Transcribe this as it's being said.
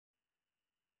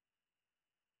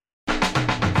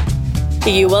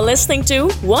You are listening to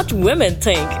What Women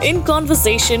Think in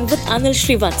conversation with Anil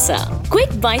Srivatsa.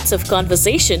 Quick bites of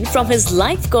conversation from his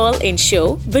live call-in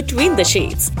show Between the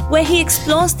Shades, where he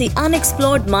explores the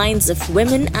unexplored minds of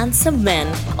women and some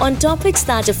men on topics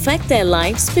that affect their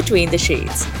lives between the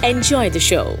shades. Enjoy the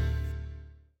show.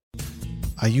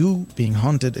 Are you being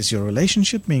haunted? Is your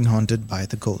relationship being haunted by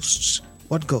the ghosts?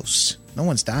 What ghosts? No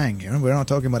one's dying here. We're not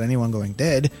talking about anyone going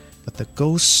dead, but the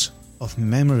ghosts of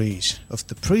memories of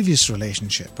the previous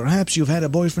relationship. Perhaps you've had a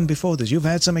boyfriend before this. You've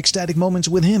had some ecstatic moments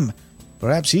with him.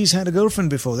 Perhaps he's had a girlfriend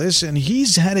before this and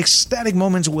he's had ecstatic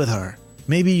moments with her.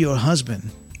 Maybe your husband,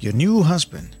 your new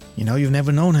husband. You've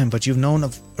never known him, but you've known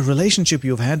of a relationship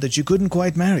you've had that you couldn't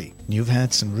quite marry. You've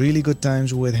had some really good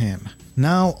times with him.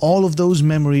 Now all of those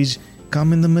memories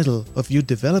come in the middle of you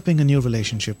developing a new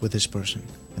relationship with this person.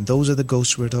 And those are the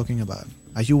ghosts we're talking about.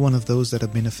 Are you one of those that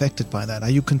have been affected by that? Are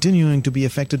you continuing to be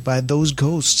affected by those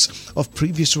ghosts of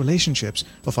previous relationships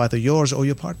of either yours or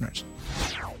your partner's?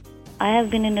 I have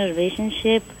been in a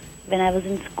relationship when I was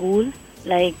in school.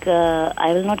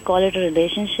 I will not call it a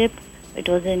relationship. It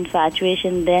was an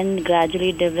infatuation, then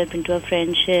gradually developed into a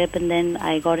friendship, and then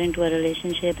I got into a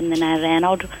relationship, and then I ran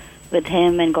out with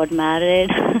him and got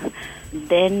married.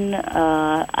 Then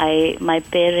our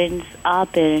parents,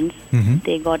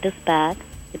 they got us back.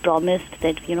 They promised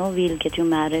that, we'll get you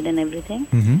married and everything.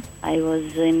 Mm-hmm. I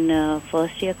was in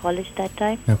first year college that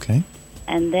time. Okay.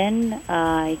 And then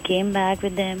I came back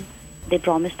with them. They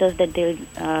promised us that they'll,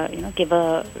 give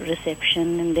a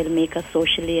reception and they'll make us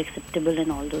socially acceptable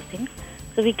and all those things.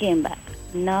 So we came back.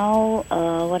 Now,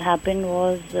 what happened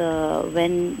was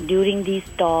when during these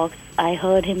talks, I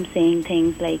heard him saying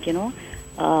things like, he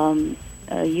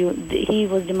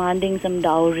was demanding some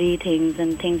dowry things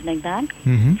and things like that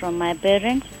from my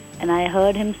parents. And I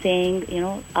heard him saying,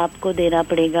 aapko dena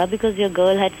padega, because your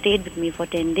girl had stayed with me for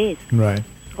 10 days. Right.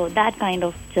 So that kind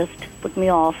of just put me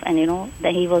off, and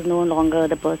that he was no longer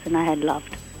the person I had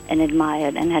loved and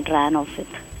admired and had ran off with.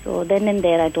 So then and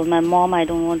there I told my mom I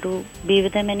don't want to be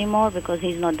with him anymore because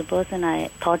he's not the person I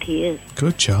thought he is.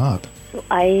 Good job. So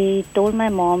I told my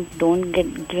mom, don't get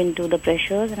into the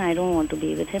pressures and I don't want to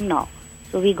be with him now.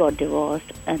 So we got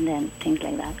divorced and then things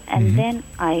like that. And then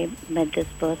I met this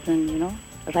person,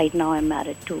 right now I'm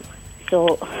married too.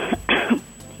 So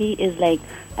he is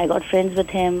I got friends with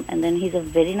him, and then he's a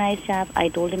very nice chap. I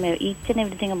told him each and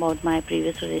everything about my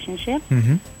previous relationship.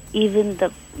 Even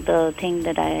the thing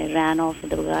that I ran off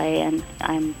with the guy and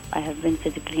I have been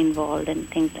physically involved and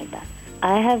things like that.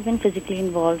 I have been physically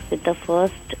involved with the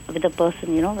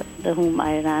person, whom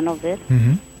I ran off with,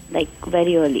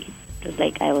 very early. It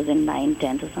was I was in 9th,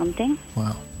 10th or something.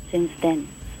 Wow. Since then.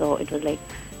 So it was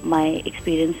my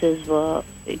experiences were,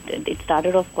 it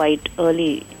started off quite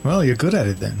early. Well, you're good at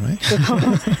it then,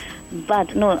 right?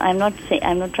 But no, I'm not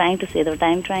trying to say that. What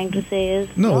I'm trying to say is...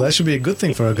 No, that should be a good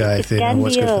thing for a guy if they know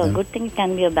what's good for them. It can be a good thing, it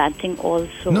can be a bad thing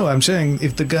also. No, I'm saying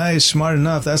if the guy is smart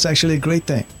enough, that's actually a great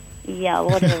thing. Yeah,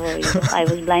 whatever. I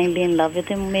was blindly in love with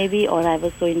him maybe, or I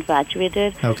was so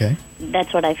infatuated. Okay.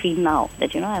 That's what I feel now,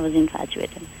 that, I was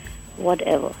infatuated.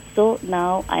 Whatever. So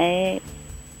now I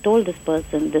told this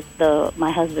person,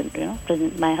 my husband,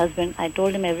 my husband, I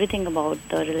told him everything about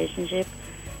the relationship.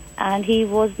 And he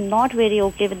was not very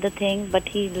okay with the thing, but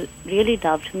he really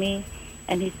loved me.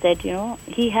 And he said,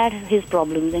 he had his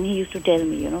problems, and he used to tell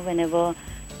me, whenever,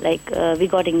 we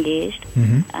got engaged,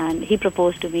 and he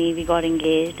proposed to me, we got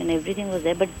engaged, and everything was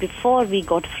there. But before we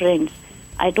got friends,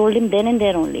 I told him then and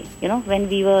there only, when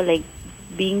we were,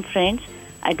 being friends,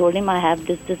 I told him I have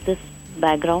this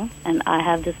background, and I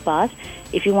have this past.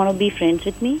 If you want to be friends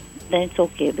with me, then it's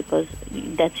okay, because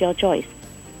that's your choice.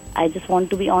 I just want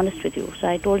to be honest with you. So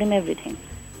I told him everything.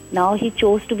 Now he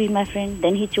chose to be my friend,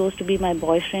 then he chose to be my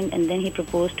boyfriend, and then he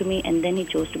proposed to me, and then he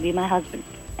chose to be my husband.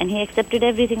 And he accepted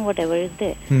everything, whatever is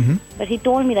there. But he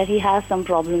told me that he has some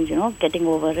problems, getting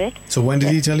over it. So when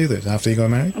did he tell you this? After you got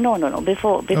married? No.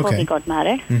 Before we got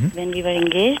married, when we were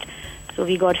engaged. So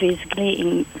we got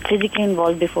physically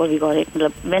involved before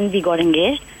when we got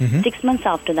engaged. 6 months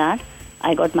after that,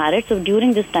 I got married. So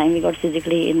during this time, we got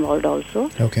physically involved also.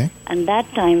 Okay. And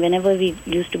that time, whenever we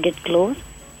used to get close,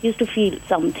 he used to feel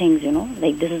some things,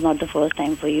 this is not the first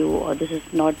time for you, or this is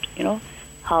not,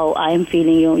 how I am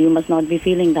feeling. You must not be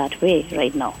feeling that way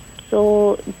right now.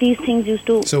 So these things used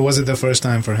to... So was it the first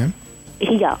time for him?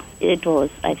 Yeah, it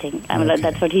was, I think.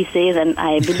 That's what he says, and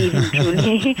I believe him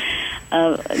truly.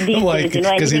 Why?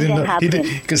 Because he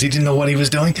didn't know what he was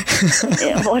doing?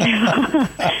 Yeah, whatever.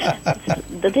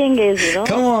 The thing is,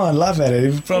 Come on, laugh at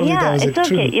it. He probably it's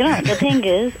okay. Truth. The thing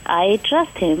is, I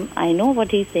trust him. I know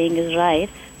what he's saying is right.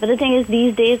 But the thing is,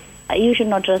 these days, you should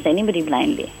not trust anybody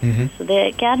blindly. Mhm. So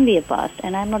there can be a past,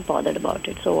 and I'm not bothered about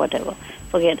it. So whatever,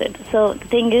 forget it. So the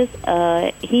thing is,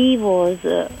 he was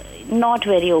not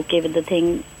very okay with the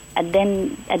thing at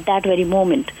that very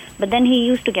moment. But then he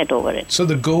used to get over it. So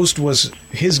the ghost was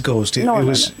his ghost. No, it no,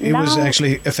 was no. it was Now-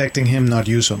 actually affecting him, not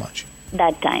you so much.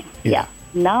 That time, Yeah. yeah.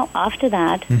 Now after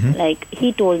that, like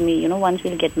he told me, once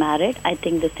we'll get married, I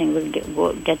think this thing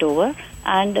will get over,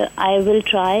 and I will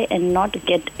try and not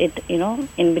get it,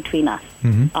 in between us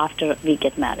after we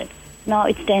get married. Now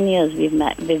it's 10 years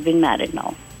we've been married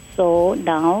now. So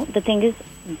now the thing is,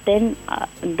 then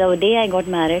the day I got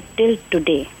married till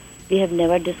today, we have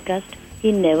never discussed.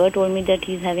 He never told me that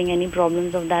he's having any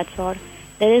problems of that sort.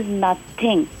 There is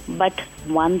nothing but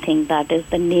one thing, that is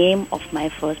the name of my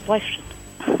first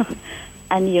boyfriend.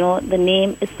 And the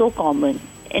name is so common.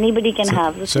 Anybody can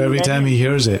have this. So every time he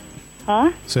hears it,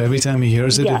 Huh? so every time he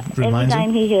hears it, Yeah, it every reminds time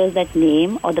him. he hears that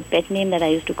name or the pet name that I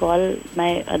used to call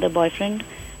my other boyfriend,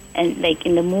 and like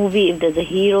in the movie, if there's a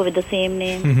hero with the same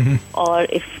name, or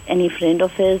if any friend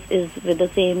of his is with the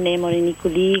same name, or any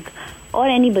colleague, or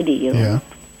anybody, Yeah.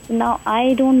 Now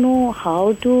I don't know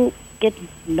how to get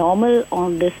normal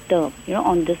on this term,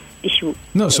 on this issue.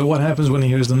 No, so what happens when he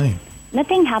hears the name?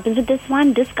 Nothing happens with this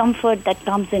one discomfort that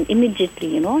comes in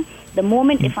immediately, The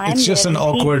moment if I'm It's just there an and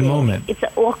he's awkward there, moment. It's an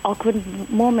awkward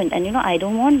moment, and I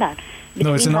don't want that.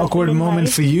 No, it's an Between awkward husband and moment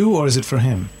wife, for you, or is it for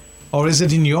him? Or is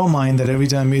it in your mind that every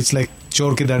time it's like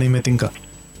chor ke dadi mein tinka?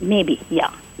 Maybe, yeah.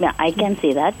 Yeah, I can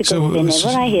say that because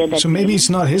whenever I hear that so maybe name, it's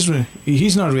not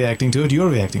he's not reacting to it, you're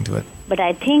reacting to it. but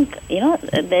I think,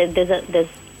 there's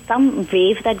some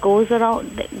wave that goes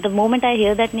around. The moment I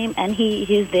hear that name and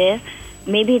he's there,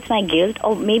 maybe it's my guilt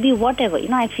or maybe whatever.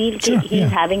 I feel Sure, he's yeah.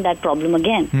 having that problem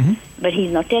again. But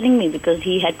he's not telling me because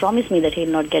he had promised me that he'll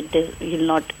not get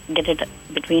it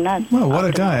between us. Well, what a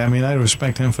after guy. I mean, I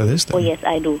respect him for this thing. Oh yes,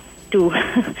 I do too.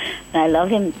 And I love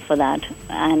him for that.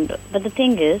 But the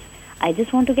thing is, I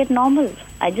just want to get normal.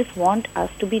 I just want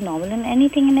us to be normal in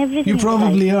anything and everything. You in life.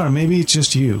 probably are. Maybe it's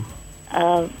just you.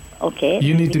 Okay.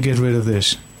 You need to get rid of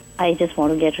this. I just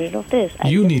want to get rid of this.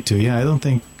 You need to. Yeah, I don't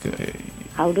think.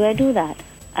 How do I do that?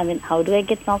 I mean, how do I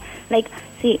get normal? Like,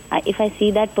 see, if I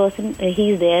see that person,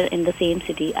 he's there in the same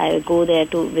city. I go there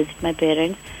to visit my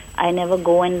parents. I never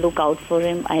go and look out for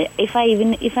him. If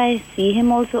I see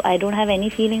him also, I don't have any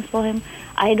feelings for him.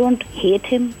 I don't hate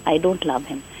him. I don't love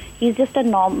him. He's just a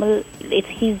normal.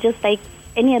 He's just like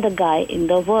any other guy in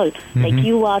the world, like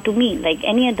you are to me, like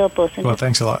any other person. Well,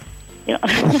 thanks a lot.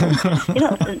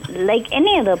 Like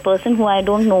any other person who I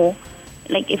don't know.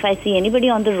 Like if I see anybody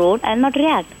on the road, I'll not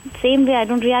react. Same way I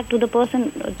don't react to the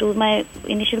person, to my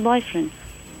initial boyfriend.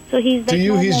 So he's. To like,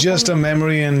 you, no he's more just for a me.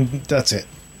 memory, and that's it.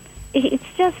 It's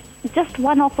just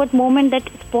one awkward moment that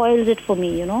spoils it for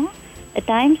me. At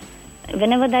times,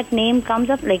 whenever that name comes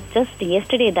up, like just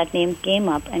yesterday, that name came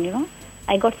up, and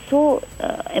I got so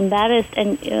embarrassed,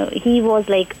 and he was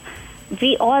like,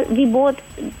 we both.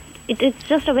 It's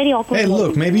just a very awkward. Hey, moment.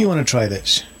 look, maybe you want to try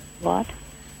this. What?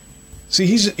 See,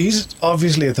 he's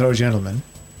obviously a thorough gentleman.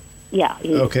 Yeah.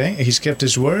 Okay, he's kept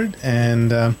his word,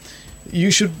 and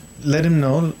you should let him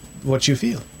know what you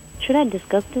feel. Should I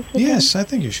discuss this with him? Yes, I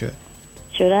think you should.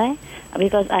 Should I?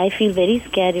 Because I feel very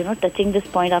scared, touching this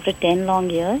point after 10 long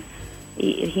years.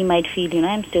 He might feel,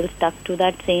 I'm still stuck to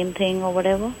that same thing or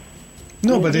whatever.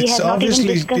 No, but we it's have not even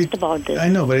obviously discussed about this. I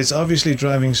know, but it's obviously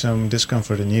driving some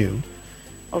discomfort in you.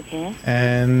 Okay.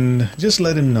 And just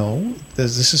let him know that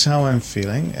this is how I'm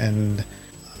feeling, and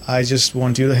I just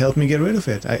want you to help me get rid of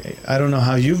it. I don't know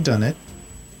how you've done it,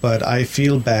 but I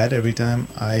feel bad every time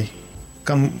I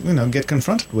get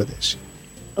confronted with this.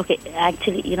 Okay,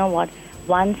 actually, you know what?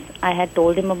 Once I had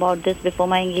told him about this before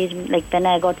my engagement, like when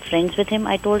I got friends with him,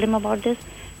 I told him about this,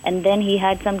 and then he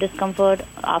had some discomfort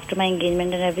after my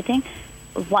engagement and everything.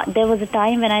 There was a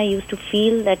time when I used to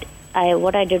feel that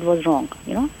what I did was wrong,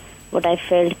 what I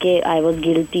felt that I was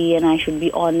guilty and I should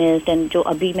be honest, and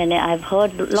I've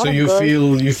heard a lot So of you girls.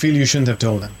 feel you shouldn't have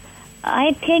told him.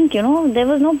 I think, there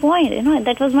was no point.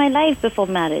 That was my life before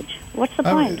marriage. What's the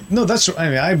point? No,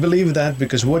 I believe that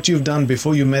because what you've done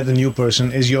before you met a new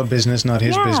person is your business, not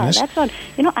his business. Yeah, that's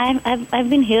what. I've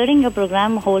been hearing your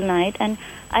program whole night, and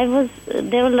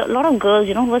there were a lot of girls,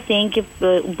 who were saying कि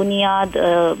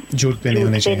बुनियाद झूठ पे नहीं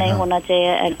होने चाहिए, नहीं हाँ. होना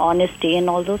चाहिए, and honesty and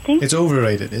all those things. It's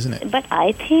overrated, isn't it? But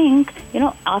I think,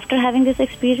 after having this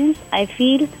experience, I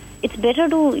feel it's better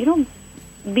to,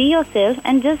 be yourself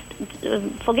and just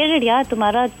forget it. यार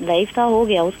तुम्हारा life था हो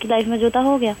गया, उसकी life में जो था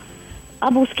हो गया.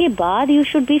 अब उसके बाद you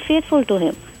should be faithful to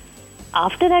him.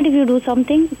 After that, if you do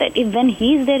something that when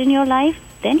he's there in your life,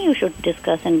 then you should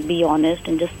discuss and be honest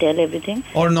and just tell everything.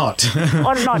 Or not.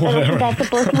 Or not. That's a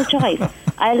personal choice.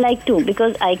 I like to,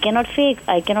 because I cannot fake.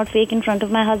 I cannot fake in front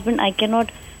of my husband. I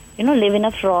cannot, live in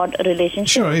a fraud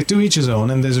relationship. Sure, to each his own,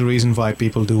 and there's a reason why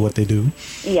people do what they do.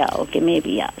 Yeah, okay,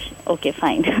 maybe, yeah. Okay,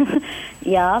 fine.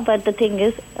 Yeah, but the thing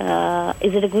is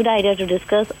it a good idea to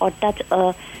discuss or touch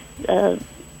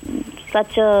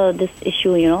this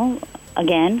issue,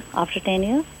 again, after 10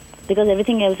 years? Because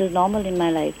everything else is normal in my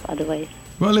life otherwise.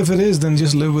 Well, if it is, then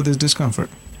just live with his discomfort.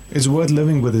 It's worth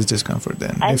living with his discomfort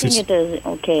then. I think it is,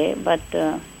 okay, but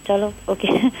chalo,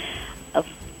 okay.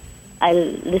 I'll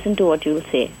listen to what you will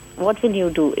say. What will you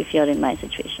do if you're in my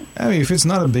situation? I mean, if it's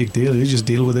not a big deal, you just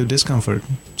deal with the discomfort.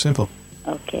 Simple.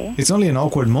 Okay. It's only an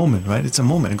awkward moment, right? It's a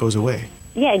moment, it goes away.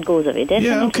 Yeah, it goes away. Definitely.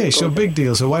 Yeah, okay, so big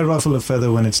deal. So why ruffle a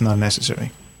feather when it's not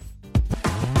necessary?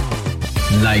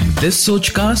 Like this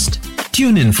Sochcast?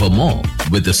 Tune in for more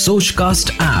with the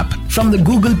Sochcast app from the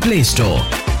Google Play Store.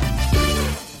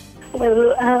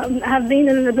 Well, I've been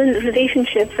in a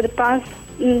relationship for the past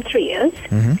 3 years,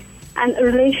 and a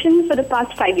relation for the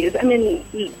past 5 years. I mean,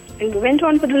 we went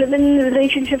on for the live-in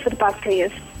relationship for the past 3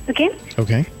 years. Okay?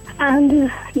 Okay.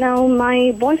 And now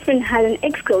my boyfriend had an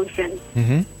ex-girlfriend.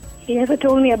 He never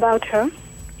told me about her.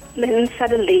 Then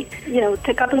suddenly,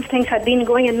 a couple of things had been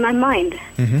going in my mind.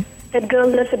 That girl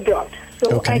lives abroad.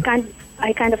 So Okay.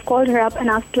 I kind of called her up and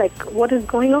asked, what is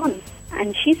going on?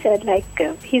 And she said,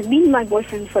 he's been my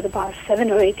boyfriend for the past 7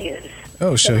 or 8 years.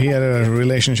 Oh, so he had a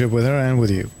relationship with her and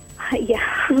with you.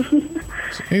 Yeah.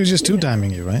 He was just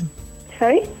two-timing you, right?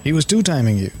 Sorry? He was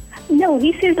two-timing you. No,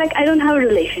 he says, I don't have a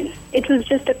relation. It was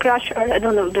just a crush or, I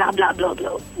don't know, blah, blah, blah,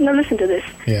 blah. Now listen to this.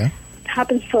 Yeah. It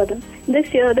happens further.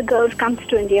 This year, the girl comes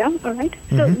to India, all right?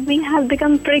 So we have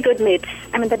become pretty good mates.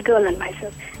 I mean, that girl and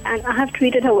myself. And I have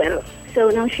treated her well. So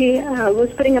now she was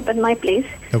putting up at my place,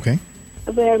 Okay.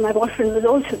 where my boyfriend was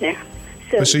also there.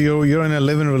 So you're in a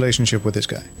live-in relationship with this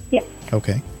guy? Yeah.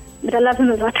 Okay. But I love him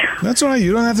a lot. That's all right.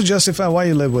 You don't have to justify why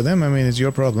you live with him. I mean, it's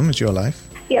your problem. It's your life.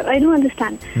 Yeah, I do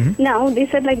understand. Now, they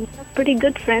said, we're pretty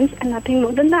good friends and nothing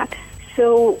more than that.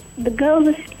 So the girl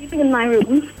was sleeping in my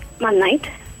room one night.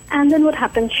 And then what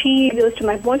happened? She goes to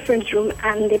my boyfriend's room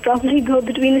and they probably go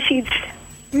between the sheets.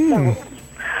 So,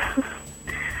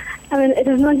 I mean, it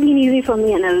has not been easy for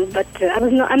me, Anil, but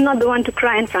I'm not the one to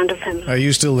cry in front of him. Are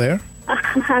you still there?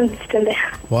 I'm still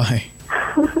there. Why?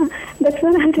 That's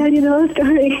when I'll tell you the whole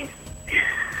story.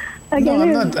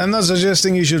 Again, I'm not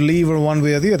suggesting you should leave or one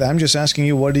way or the other. I'm just asking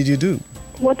you, what did you do?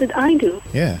 What did I do?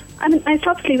 Yeah. I mean, I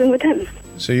stopped sleeping with him.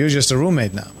 So you're just a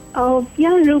roommate now? Oh, yeah,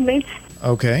 roommates.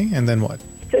 Okay, and then what?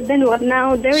 So then what?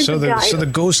 Now there is a guy. So the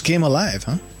ghost came alive,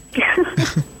 huh?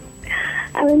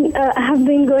 I mean, I have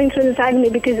been going through this agony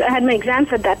because I had my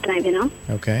exams at that time,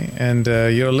 Okay, and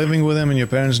you're living with him and your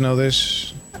parents know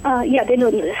this? Yeah, they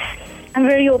know this. I'm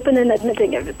very open in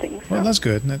admitting everything. So. Well, that's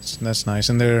good. That's nice.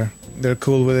 And they're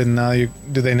cool with it now.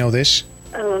 Do they know this?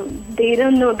 They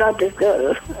don't know about this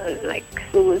girl,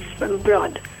 who was from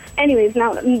abroad. Anyways,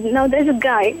 now there's a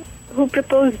guy who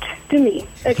proposed to me,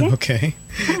 okay? Okay.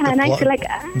 And I feel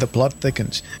the plot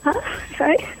thickens. Huh?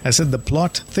 Sorry? I said the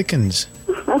plot thickens.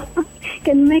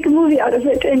 Can make a movie out of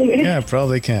it anyway. Yeah,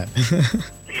 probably can.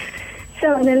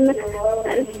 So then,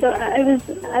 I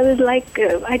was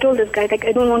I told this guy,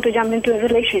 I don't want to jump into a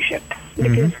relationship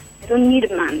because I don't need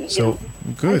a man. So,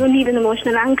 good. I don't need an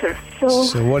emotional anchor.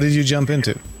 So what did you jump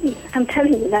into? I'm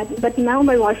telling you that. But now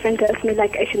my boyfriend tells me,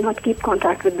 I should not keep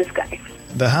contact with this guy.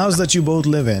 The house that you both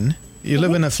live in, you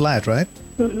live in a flat, right?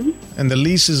 And the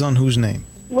lease is on whose name?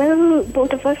 Well,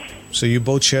 both of us. So you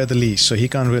both share the lease, so he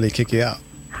can't really kick you out.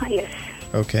 Yes.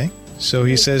 Okay. So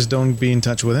he says don't be in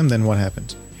touch with him, then what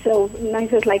happens? So I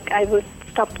was I would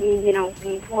stop,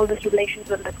 all these relations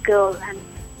with that girl and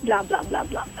blah, blah, blah,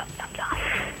 blah, blah, blah, blah.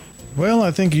 Well,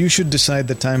 I think you should decide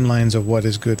the timelines of what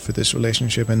is good for this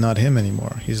relationship and not him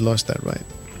anymore. He's lost that right.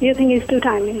 You think he's too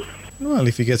timing? Well,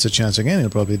 if he gets a chance again, he'll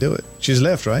probably do it. She's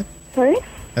left, right? Sorry?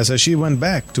 So she went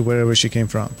back to wherever she came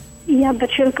from. Yeah,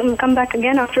 but she'll come back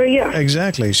again after a year.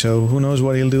 Exactly. So who knows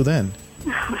what he'll do then?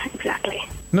 Exactly.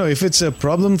 No, if it's a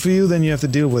problem for you, then you have to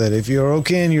deal with it. If you're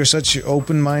okay and you're such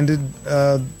open-minded,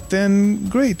 then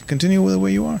great. Continue with the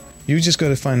way you are. You just got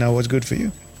to find out what's good for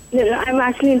you. No, I'm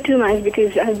actually in two minds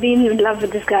because I've been in love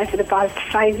with this guy for the past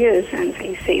 5 years and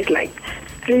he says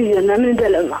really, I'm in a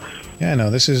dilemma. Yeah,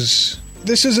 no, this is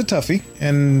a toughie.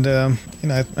 And,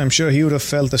 I'm sure he would have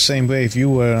felt the same way if you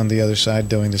were on the other side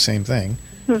doing the same thing.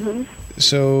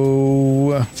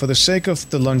 So, for the sake of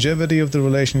the longevity of the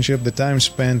relationship, the time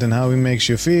spent, and how he makes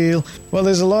you feel, well,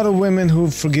 there's a lot of women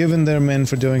who've forgiven their men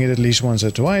for doing it at least once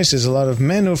or twice. There's a lot of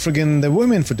men who've forgiven their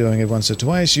women for doing it once or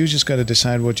twice. You just got to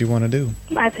decide what you want to do.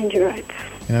 I think you're right.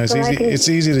 You know, it's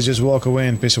easy to just walk away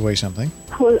and piss away something.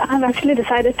 Well, I've actually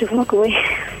decided to walk away.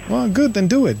 Well, good, then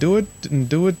do it. Do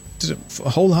it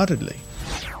wholeheartedly.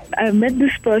 I met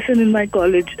this person in my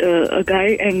college, a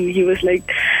guy, and he was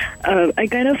like, I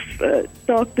kind of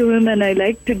talked to him and I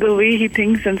liked the way he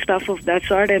thinks and stuff of that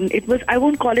sort. And it was, I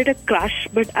won't call it a crush,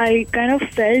 but I kind of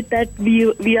felt that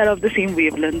we are of the same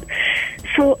wavelength.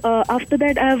 So after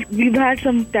that, we've had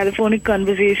some telephonic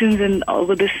conversations and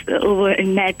over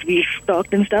in net we've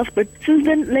talked and stuff. But since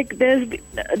then, like there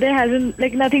hasn't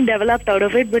like nothing developed out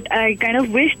of it. But I kind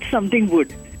of wished something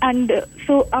would. And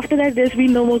so after that, there's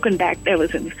been no more contact ever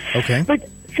since. Okay. But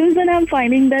since then, I'm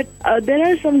finding that there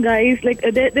are some guys, like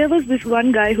there was this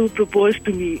one guy who proposed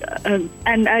to me,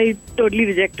 and I totally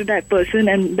rejected that person.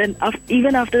 And then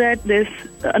even after that, there's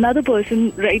another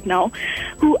person right now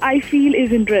who I feel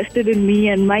is interested in me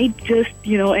and might just,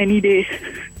 any day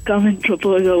come and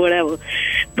propose or whatever.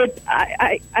 But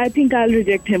I think I'll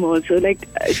reject him also. Like,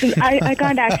 I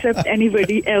can't accept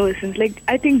anybody ever since. Like,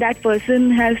 I think that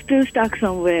person has still stuck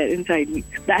somewhere inside me.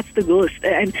 That's the ghost.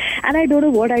 And I don't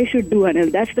know what I should do,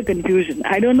 Anil. That's the confusion.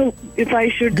 I don't know if I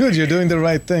should... Good, you're doing the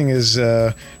right thing, is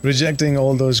rejecting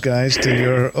all those guys till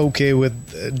you're okay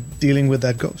with dealing with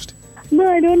that ghost. No,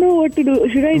 I don't know what to do.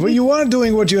 Should I... Well, you are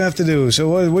doing what you have to do.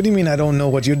 So what do you mean I don't know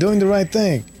what? You're doing the right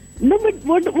thing. No, but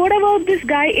what about this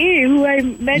guy A who I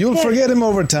met? You'll forget him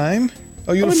over time.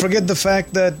 Or you'll forget the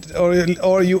fact that,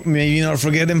 or you maybe not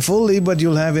forget him fully, but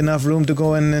you'll have enough room to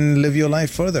go and live your life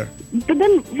further. But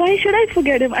then why should I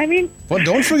forget him? I mean... Well,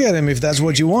 don't forget him if that's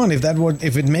what you want.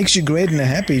 If it makes you great and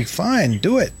happy, fine,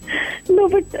 do it. No,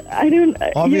 but I don't...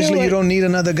 Obviously, you don't need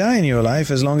another guy in your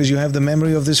life as long as you have the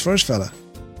memory of this first fella.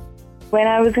 When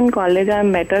I was in college, I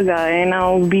met a guy.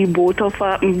 Now we both of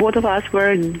us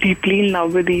were deeply in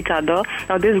love with each other.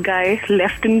 Now this guy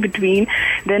left in between.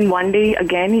 Then one day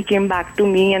again he came back to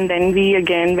me, and then we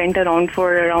again went around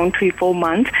for around 3-4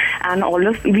 months. And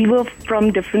we were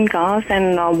from different castes.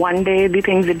 And one day the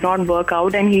things did not work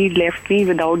out, and he left me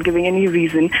without giving any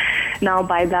reason. Now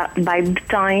by the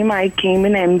time I came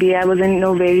in MBA, I was in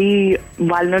a very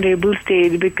vulnerable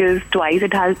stage because twice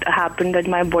it has happened that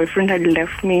my boyfriend had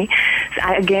left me. So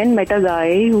I again met a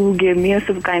guy who gave me a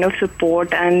kind of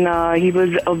support, and he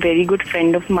was a very good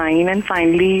friend of mine, and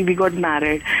finally we got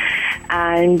married.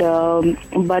 And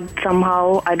but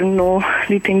somehow, I don't know,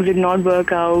 the things did not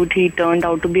work out. He turned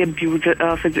out to be abuser.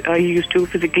 He used to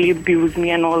physically abuse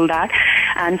me and all that.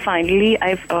 And finally,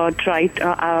 I've tried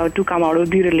to come out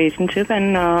of the relationship,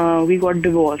 and we got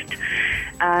divorced.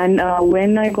 And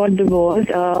when I got divorced,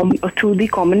 through the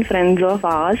common friends of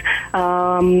ours,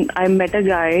 I met a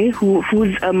guy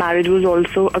whose marriage was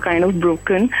also a kind of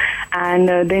broken. And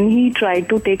then he tried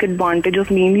to take advantage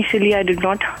of me. Initially, I did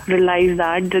not realize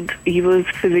that he was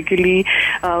physically,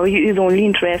 his only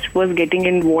interest was getting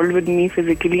involved with me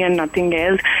physically and nothing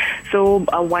else. So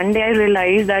one day I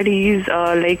realized that he's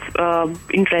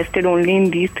interested only in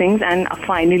these things. And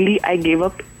finally, I gave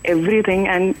up everything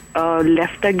and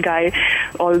left that guy,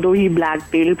 although he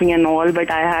blackmailed me and all.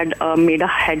 But I had made a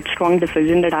headstrong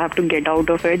decision that I have to get out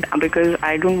of it because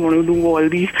I don't want to do all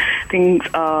these things.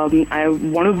 I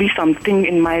want to be something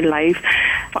in my life.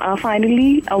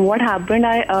 Finally, what happened,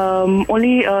 I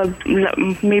only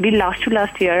maybe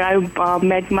last year I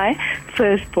met my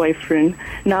first boyfriend.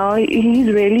 Now he's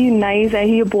really nice, and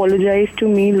he apologized to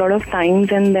me a lot of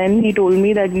times, and then he told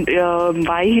me that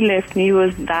why he left me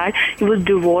was that he was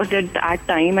divorced at that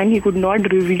time, and he could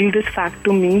not reveal this fact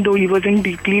to me, though he was in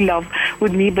deeply love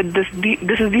with me. But this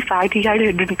is the fact he had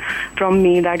hidden from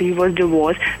me, that he was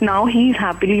divorced. Now he's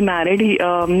happily married. He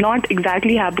not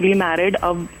exactly happily married,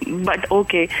 but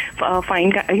okay,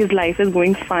 fine. His life is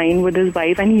going fine with his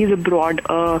wife, and he's abroad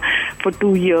for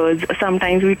 2 years.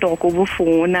 Sometimes we talk over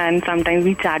phone, and sometimes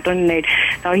we chat on net.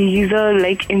 Now he's a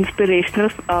inspirational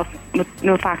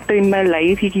factor in my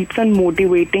life. He keeps on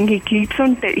motivating. He's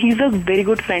a very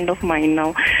good friend of mine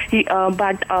now.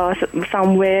 But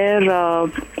somewhere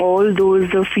all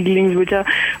those feelings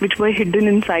which were hidden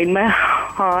inside my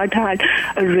heart had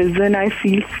arisen. I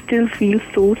still feel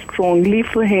so strongly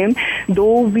for him,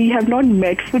 though we have not met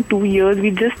met for 2 years.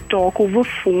 We just talk over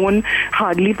phone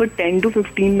hardly for 10 to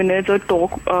 15 minutes or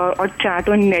talk or chat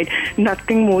on net.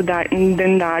 Nothing more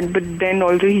than that. But then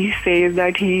also he says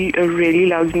that he really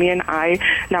loves me and I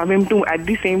love him too. At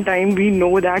the same time, we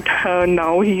know that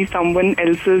now he's someone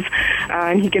else's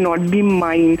and he cannot be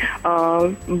mine.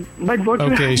 But what?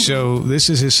 Okay, so this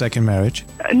is his second marriage?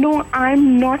 No,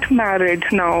 I'm not married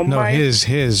now. No, his.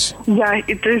 Yeah,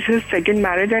 it is his second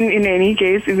marriage, and in any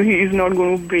case, he is not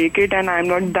going to break it, and I'm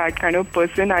not that kind of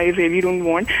person. I really don't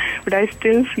want, but I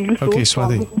still feel so. Okay,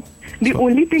 Swati. The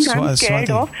only thing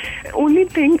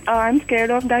I'm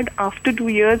scared of that after 2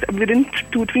 years, within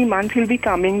 2-3 months, he'll be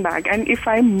coming back, and if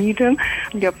I meet him,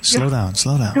 Slow down.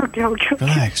 Okay.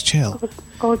 Relax, chill.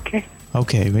 Okay.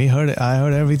 Okay, I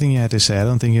heard everything you had to say. I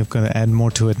don't think you're going to add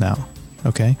more to it now.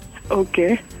 Okay?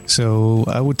 Okay. So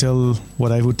I would tell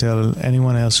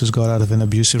anyone else who's got out of an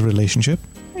abusive relationship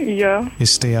is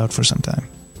stay out for some time.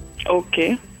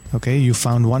 Okay. Okay, you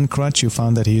found one crutch. You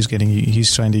found that he's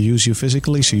trying to use you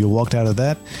physically, so you walked out of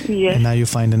that. Yes. And now you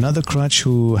find another crutch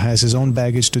who has his own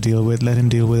baggage to deal with. Let him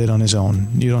deal with it on his own.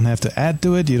 You don't have to add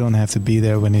to it. You don't have to be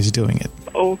there when he's doing it.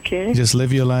 Okay. Just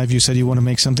live your life. You said you want to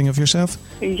make something of yourself?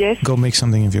 Yes. Go make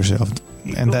something of yourself.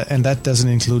 And that doesn't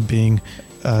include being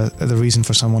the reason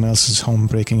for someone else's home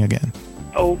breaking again.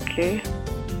 Okay.